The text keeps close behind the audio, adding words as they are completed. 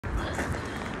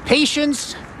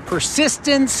patience,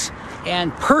 persistence,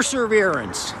 and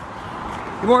perseverance.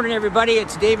 Good morning, everybody.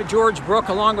 It's David George Brooke,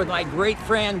 along with my great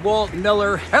friend Walt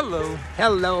Miller. Hello.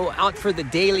 Hello. Out for the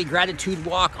daily gratitude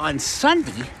walk on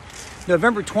Sunday,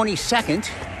 November 22nd,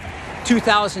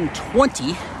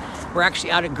 2020. We're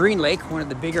actually out at Green Lake, one of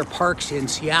the bigger parks in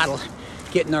Seattle,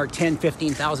 getting our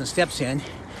 15,000 steps in.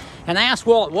 And I asked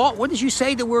Walt, what did you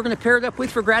say that we're going to pair it up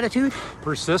with for gratitude?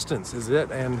 Persistence is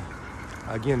it. And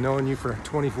again, knowing you for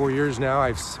 24 years now,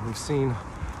 we've seen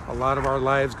a lot of our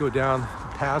lives go down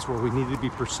the paths where we needed to be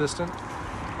persistent.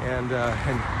 And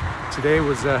today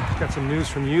was got some news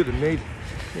from you that made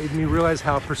me realize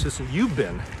how persistent you've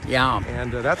been. Yeah.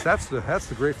 And that's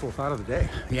the grateful thought of the day.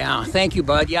 Yeah, thank you,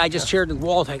 bud. Yeah, I just shared with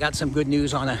Walt. I got some good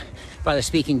news about a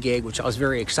speaking gig, which I was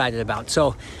very excited about.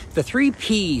 So the 3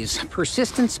 P's,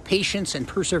 persistence, patience, and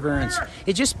perseverance,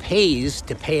 it just pays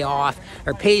to pay off,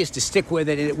 or pays to stick with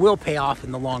it, and it will pay off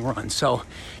in the long run. So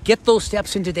get those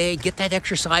steps in today, get that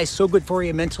exercise, so good for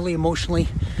you mentally, emotionally,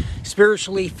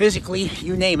 spiritually, physically,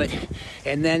 you name it.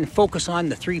 And then focus on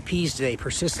the 3 P's today: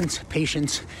 persistence,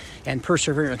 patience, and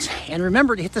perseverance. And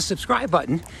remember to hit the subscribe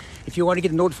button if you want to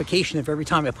get a notification of every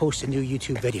time I post a new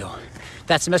YouTube video.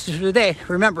 That's the message for today.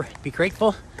 Remember, be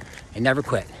grateful and never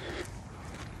quit.